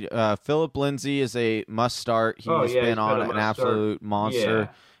to Philip Lindsay is a must start. He's been on an absolute monster. Yeah.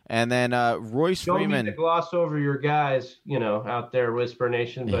 And then Royce Don't Freeman. Don't gloss over your guys, out there, Whisper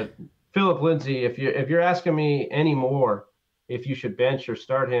Nation. But Philip Lindsay, if you're asking me anymore if you should bench or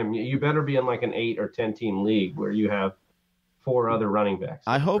start him, you better be in like an 8 or 10 team league where you have 4 other running backs.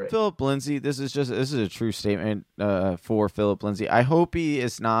 I hope Philip Lindsay. This is a true statement for Philip Lindsay. I hope he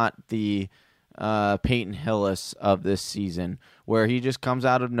is not the Peyton Hillis of this season, where he just comes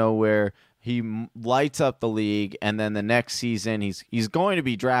out of nowhere. He lights up the league, and then the next season he's going to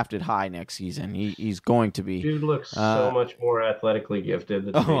be drafted high next season. He's going to be. Dude looks so much more athletically gifted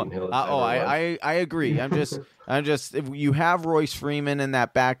than Peyton Hillis. I agree. I'm just if you have Royce Freeman in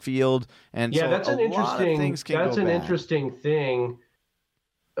that backfield, and so that's an interesting thing.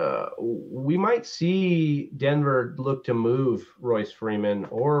 We might see Denver look to move Royce Freeman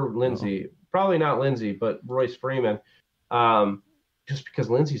or Lindsay. Probably not Lindsay, but Royce Freeman. Just because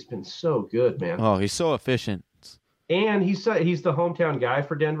Lindsay's been so good, man. Oh, he's so efficient. And he's the hometown guy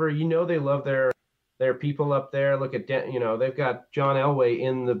for Denver. They love their people up there. Look at they've got John Elway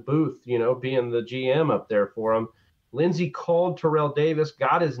in the booth, being the GM up there for them. Lindsay called Terrell Davis,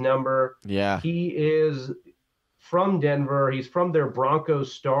 got his number. Yeah. He is from Denver. He's from their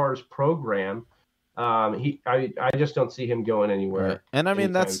Broncos Stars program. I just don't see him going anywhere. Right. And I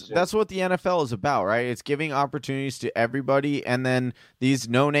mean that's what the NFL is about, right? It's giving opportunities to everybody, and then these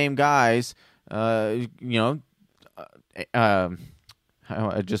no-name guys, I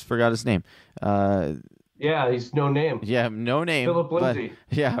just forgot his name. Yeah, he's no name. Yeah, no name. Philip Lindsay.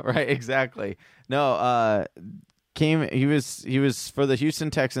 Yeah, right, exactly. No, he was for the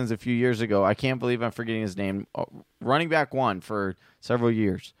Houston Texans a few years ago. I can't believe I'm forgetting his name. Running back 1 for several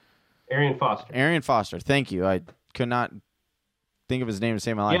years. Arian Foster. Thank you. I could not think of his name to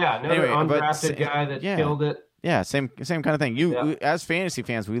save my life. Yeah, another undrafted guy that killed it. Yeah, same kind of thing. As fantasy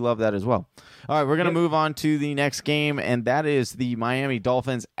fans, we love that as well. All right, we're going to move on to the next game, and that is the Miami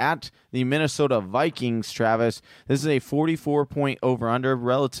Dolphins at the Minnesota Vikings, Travis. This is a 44-point over-under,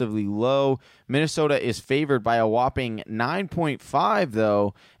 relatively low. Minnesota is favored by a whopping 9.5,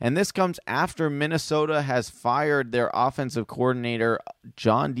 though, and this comes after Minnesota has fired their offensive coordinator,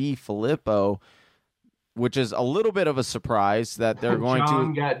 John DeFilippo, which is a little bit of a surprise that they're going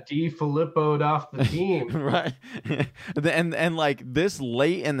John got DeFilippo'd off the team. Right. and like this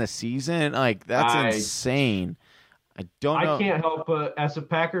late in the season, like that's insane. I don't know. I can't help but, as a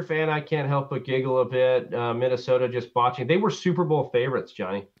Packer fan, I can't help but giggle a bit. Minnesota just botching. They were Super Bowl favorites,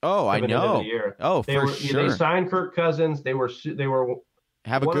 Johnny. Oh, I know. Oh, for sure. They signed Kirk Cousins. They were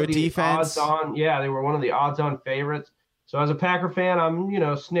have a good defense. They were one of the odds-on favorites. So as a Packer fan,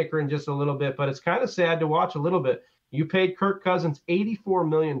 I'm, snickering just a little bit, but it's kind of sad to watch a little bit. You paid Kirk Cousins $84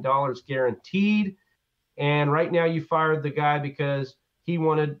 million guaranteed, and right now you fired the guy because he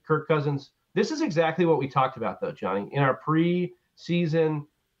wanted Kirk Cousins. This is exactly what we talked about, though, Johnny. In our pre-season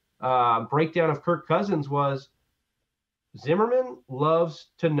breakdown of Kirk Cousins was Zimmerman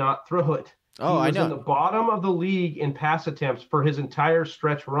loves to not throw it. Oh, I know. He was in the bottom of the league in pass attempts for his entire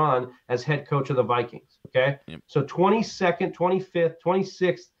stretch run as head coach of the Vikings. Okay. Yep. So 22nd, 25th,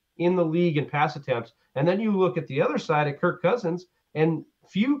 26th in the league in pass attempts. And then you look at the other side at Kirk Cousins, and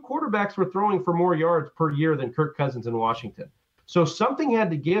few quarterbacks were throwing for more yards per year than Kirk Cousins in Washington. So something had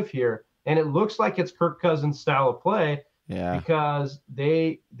to give here. And it looks like it's Kirk Cousins' style of play. Yeah. Because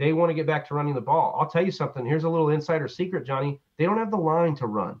they want to get back to running the ball. I'll tell you something. Here's a little insider secret, Johnny. They don't have the line to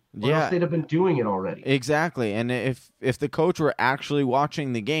run. Or else they'd have been doing it already. Exactly. And if the coach were actually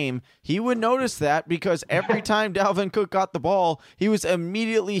watching the game, he would notice that, because every time Dalvin Cook got the ball, he was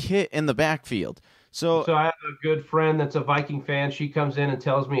immediately hit in the backfield. So I have a good friend that's a Viking fan. She comes in and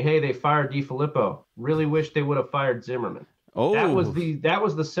tells me, "Hey, they fired DiFilippo. Really wish they would have fired Zimmerman." That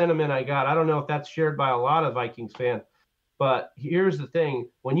was the sentiment I got. I don't know if that's shared by a lot of Vikings fans, but here's the thing: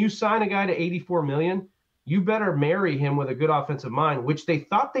 when you sign a guy to $84 million, you better marry him with a good offensive mind, which they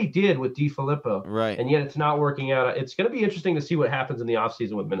thought they did with DiFilippo. Right. And yet it's not working out. It's going to be interesting to see what happens in the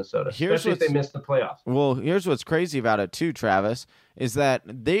offseason with Minnesota, especially if they miss the playoffs. Well, here's what's crazy about it too, Travis, is that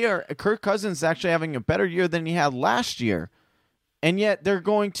Kirk Cousins is actually having a better year than he had last year. And yet they're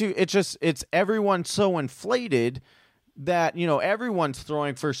going to it's everyone so inflated that, everyone's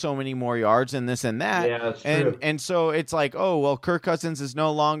throwing for so many more yards and this and that. Yeah, that's true. And so it's like, oh, well, Kirk Cousins is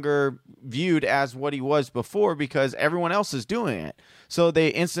no longer viewed as what he was before because everyone else is doing it. So they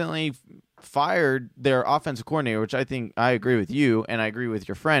instantly fired their offensive coordinator, which I think I agree with you and I agree with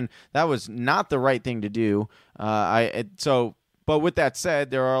your friend. That was not the right thing to do. But with that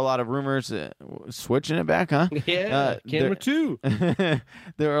said, there are a lot of rumors. Switching it back, huh? Yeah, camera two.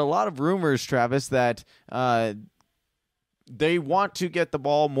 There are a lot of rumors, Travis, that they want to get the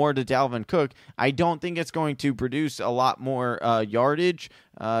ball more to Dalvin Cook. I don't think it's going to produce a lot more yardage,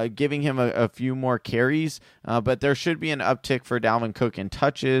 giving him a few more carries, but there should be an uptick for Dalvin Cook in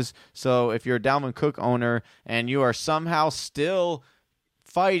touches. So if you're a Dalvin Cook owner and you are somehow still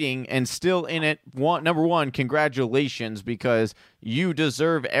fighting and still in it, number one, congratulations, because you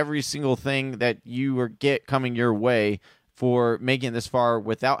deserve every single thing that you get coming your way for making it this far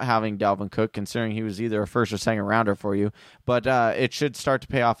without having Dalvin Cook, considering he was either a first or second rounder for you. But it should start to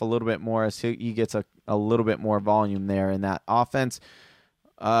pay off a little bit more as he gets a little bit more volume there in that offense.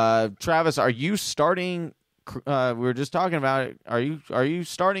 Travis, are you starting? We were just talking about it. Are you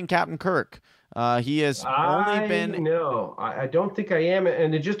starting Captain Kirk? He has only been. No, I don't think I am,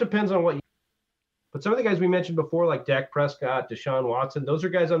 and it just depends on what. But some of the guys we mentioned before, like Dak Prescott, Deshaun Watson, those are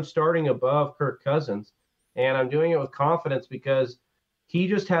guys I'm starting above Kirk Cousins. And I'm doing it with confidence because he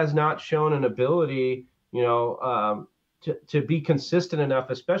just has not shown an ability, to be consistent enough,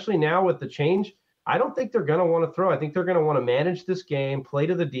 especially now with the change. I don't think they're going to want to throw. I think they're going to want to manage this game, play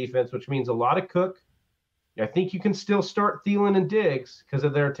to the defense, which means a lot of Cook. I think you can still start Thielen and Diggs because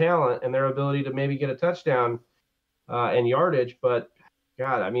of their talent and their ability to maybe get a touchdown and yardage. But,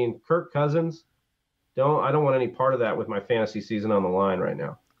 God, I mean, Kirk Cousins, I don't want any part of that with my fantasy season on the line right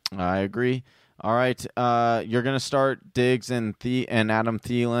now. I agree. All right, you're going to start Diggs and Adam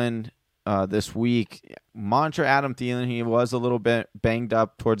Thielen this week. Monitor Adam Thielen. He was a little bit banged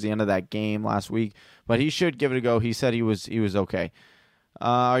up towards the end of that game last week, but he should give it a go. He said he was okay.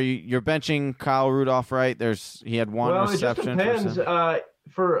 You're benching Kyle Rudolph, right? He had one reception. Well, it just depends.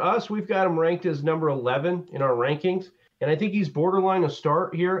 For us, we've got him ranked as number 11 in our rankings, and I think he's borderline a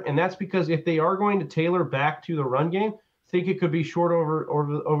start here, and that's because if they are going to tailor back to the run game, think it could be short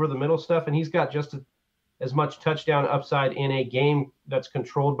over the middle stuff, and he's got just as much touchdown upside in a game that's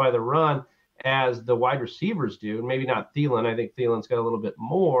controlled by the run as the wide receivers do. Maybe not Thielen. I think Thielen's got a little bit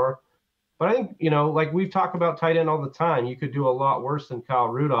more. But I think, like we've talked about tight end all the time, you could do a lot worse than Kyle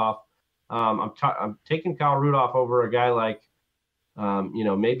Rudolph. I'm taking Kyle Rudolph over a guy like,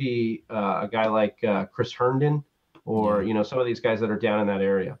 maybe a guy like Chris Herndon or, some of these guys that are down in that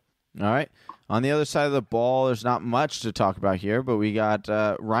area. All right. On the other side of the ball, there's not much to talk about here, but we got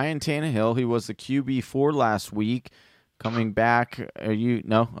Ryan Tannehill. He was the QB4 last week, coming back. Are you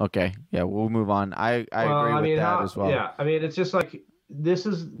no? Okay, yeah, we'll move on. I agree with that as well. Yeah, I mean, it's just like this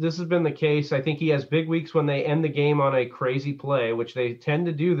has been the case. I think he has big weeks when they end the game on a crazy play, which they tend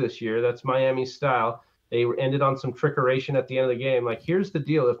to do this year. That's Miami's style. They ended on some trickeration at the end of the game. Like, here's the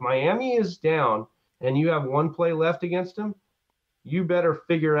deal: if Miami is down and you have one play left against them, you better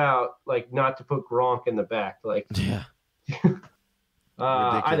figure out not to put Gronk in the back. Yeah.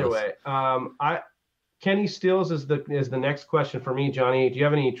 Either way, Kenny Stills is the next question for me, Johnny. Do you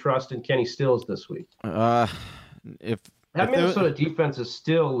have any trust in Kenny Stills this week? If Minnesota defense is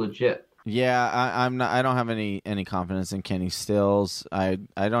still legit. Yeah, I'm not. I don't have any confidence in Kenny Stills. I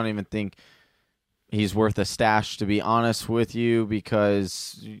don't even think he's worth a stash, to be honest with you,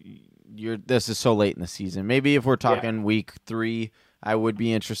 because this is so late in the season. Maybe if we're talking week 3, I would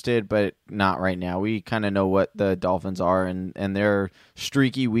be interested, but not right now. We kind of know what the Dolphins are, and they're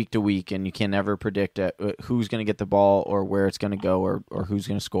streaky week to week, and you can never predict who's going to get the ball or where it's going to go or who's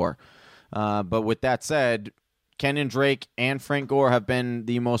going to score. But with that said, Kenyon Drake and Frank Gore have been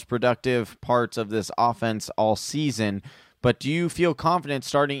the most productive parts of this offense all season. But do you feel confident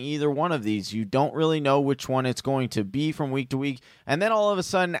starting either one of these? You don't really know which one it's going to be from week to week. And then all of a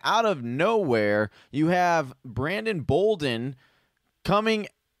sudden, out of nowhere, you have Brandon Bolden coming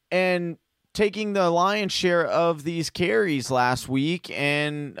and taking the lion's share of these carries last week.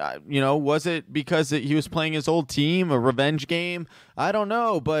 And, was it because he was playing his old team, a revenge game? I don't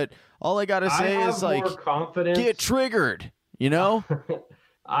know. But all I got to say is, get triggered,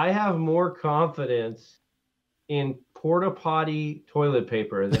 I have more confidence in porta potty toilet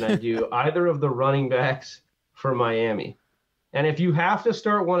paper than I do either of the running backs for Miami. And if you have to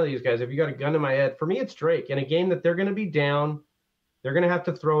start one of these guys, if you got a gun to my head, for me, it's Drake. In a game that they're going to be down, they're going to have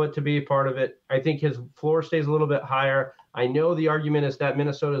to throw it to be a part of it. I think his floor stays a little bit higher. I know the argument is that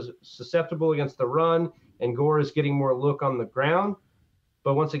Minnesota is susceptible against the run and Gore is getting more look on the ground.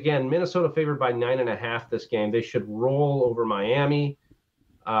 But once again, Minnesota favored by 9.5 this game. They should roll over Miami,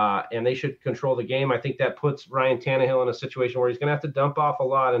 and they should control the game. I think that puts Ryan Tannehill in a situation where he's going to have to dump off a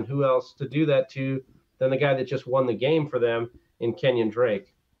lot, and who else to do that to than the guy that just won the game for them in Kenyon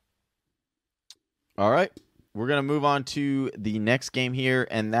Drake. All right. We're going to move on to the next game here,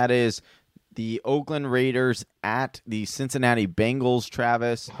 and that is the Oakland Raiders at the Cincinnati Bengals,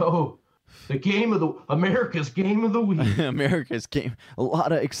 Travis. Oh, America's game of the week. America's game. A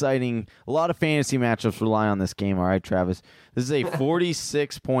lot of fantasy matchups rely on this game. All right, Travis. This is a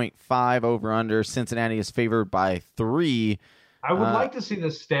 46.5 over-under. Cincinnati is favored by 3. I would like to see the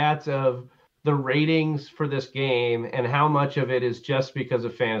stats of the ratings for this game and how much of it is just because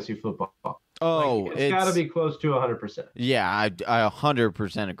of fantasy football. Oh, it's got to be close to 100%. Yeah, I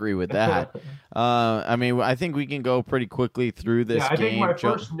 100% agree with that. I think we can go pretty quickly through this game. I think my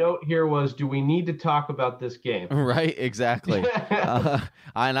first note here was, do we need to talk about this game? Right, exactly.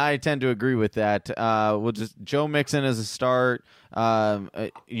 And I tend to agree with that. We'll just Joe Mixon as a start.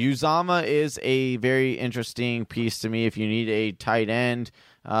 Uzama is a very interesting piece to me. If you need a tight end,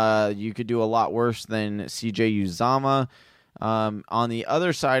 you could do a lot worse than CJ Uzama. On the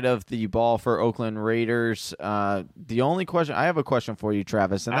other side of the ball for Oakland Raiders, the only question I have a question for you,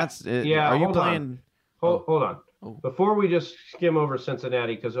 Travis, and that's are you playing? Hold on. Oh. Before we just skim over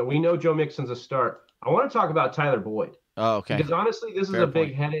Cincinnati, because we know Joe Mixon's a start, I want to talk about Tyler Boyd. Oh, okay. Because honestly, this is a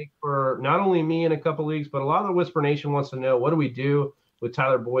big headache for not only me in a couple leagues, but a lot of the Whisper Nation wants to know, what do we do with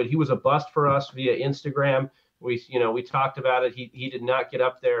Tyler Boyd? He was a bust for us via Instagram. We talked about it. He did not get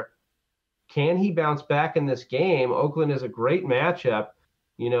up there. Can he bounce back in this game? Oakland is a great matchup.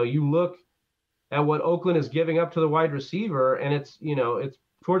 You look at what Oakland is giving up to the wide receiver, and it's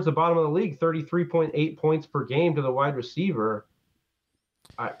towards the bottom of the league, 33.8 points per game to the wide receiver.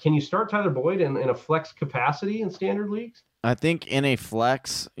 Can you start Tyler Boyd in a flex capacity in standard leagues? I think in a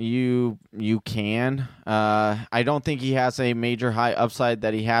flex, you can. I don't think he has a major high upside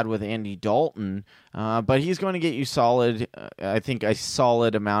that he had with Andy Dalton, but he's going to get you solid. I think a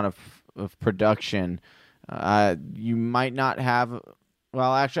solid amount of production. You might not have.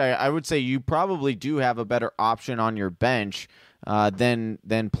 Well, actually, I would say you probably do have a better option on your bench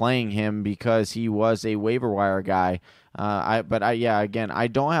than playing him because he was a waiver wire guy. Again, I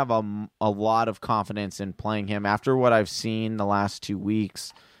don't have a lot of confidence in playing him after what I've seen the last 2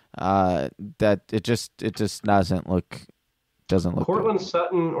 weeks. That it just doesn't look Cortland good.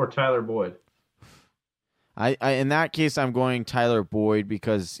 Sutton or Tyler Boyd. I in that case I'm going Tyler Boyd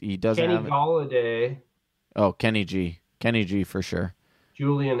because he doesn't have Kenny Golladay. Oh, Kenny G for sure.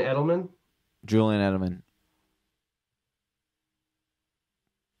 Julian Edelman.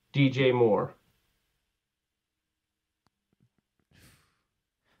 DJ Moore.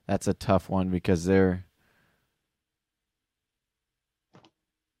 That's a tough one because they're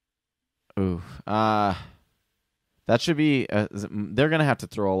that should be they're going to have to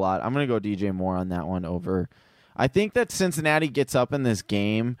throw a lot. I'm going to go DJ Moore on that one over. I think that Cincinnati gets up in this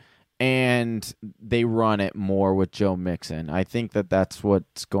game and they run it more with Joe Mixon. I think that that's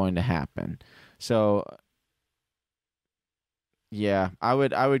what's going to happen. So yeah, I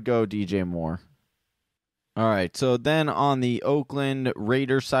would go DJ Moore. All right, so then on the Oakland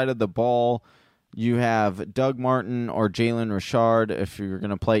Raiders side of the ball, you have Doug Martin or Jalen Richard. If you're going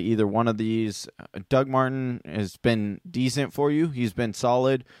to play either one of these, Doug Martin has been decent for you. He's been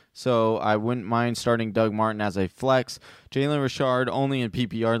solid, so I wouldn't mind starting Doug Martin as a flex. Jalen Richard, only in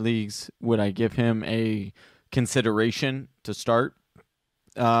PPR leagues would I give him a consideration to start.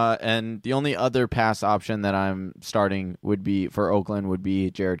 And the only other pass option that I'm starting would be for Oakland would be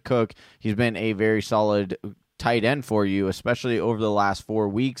Jared Cook. He's been a very solid tight end for you, especially over the last 4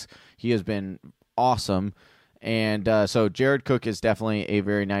 weeks. He has been awesome. And so Jared Cook is definitely a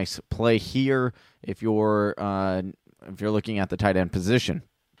very nice play here if you're looking at the tight end position.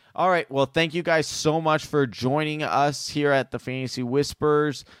 All right. Well, thank you guys so much for joining us here at the Fantasy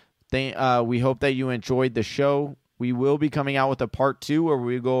Whispers. We hope that you enjoyed the show. We will be coming out with a part 2 where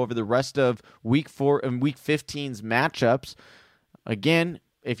we go over the rest of Week 4 and Week 15's matchups. Again,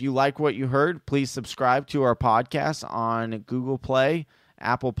 if you like what you heard, please subscribe to our podcast on Google Play,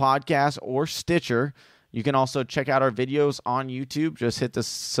 Apple Podcasts, or Stitcher. You can also check out our videos on YouTube. Just hit the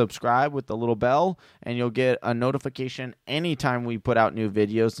subscribe with the little bell, and you'll get a notification anytime we put out new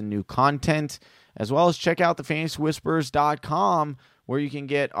videos and new content, as well as check out the fantasywhispers.com, where you can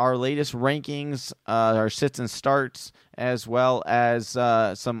get our latest rankings, our sits and starts, as well as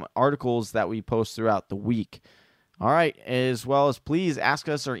some articles that we post throughout the week. All right, as well as please ask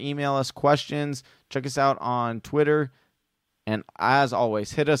us or email us questions. Check us out on Twitter. And as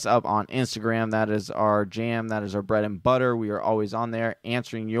always, hit us up on Instagram. That is our jam. That is our bread and butter. We are always on there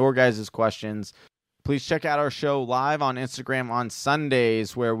answering your guys' questions. Please check out our show live on Instagram on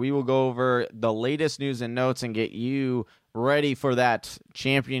Sundays, where we will go over the latest news and notes and get you ready for that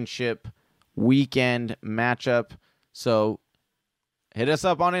championship weekend matchup. So hit us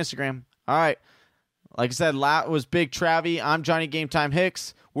up on Instagram. All right. Like I said, that was Big Travie. I'm Johnny Game Time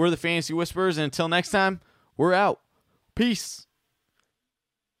Hicks. We're the Fantasy Whisperers. And until next time, we're out. Peace.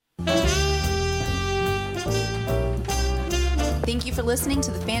 Thank you for listening to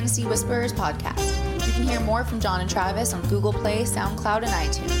the Fantasy Whisperers podcast. You can hear more from John and Travis on Google Play, SoundCloud, and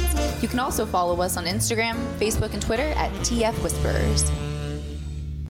iTunes. You can also follow us on Instagram, Facebook, and Twitter at TF Whisperers.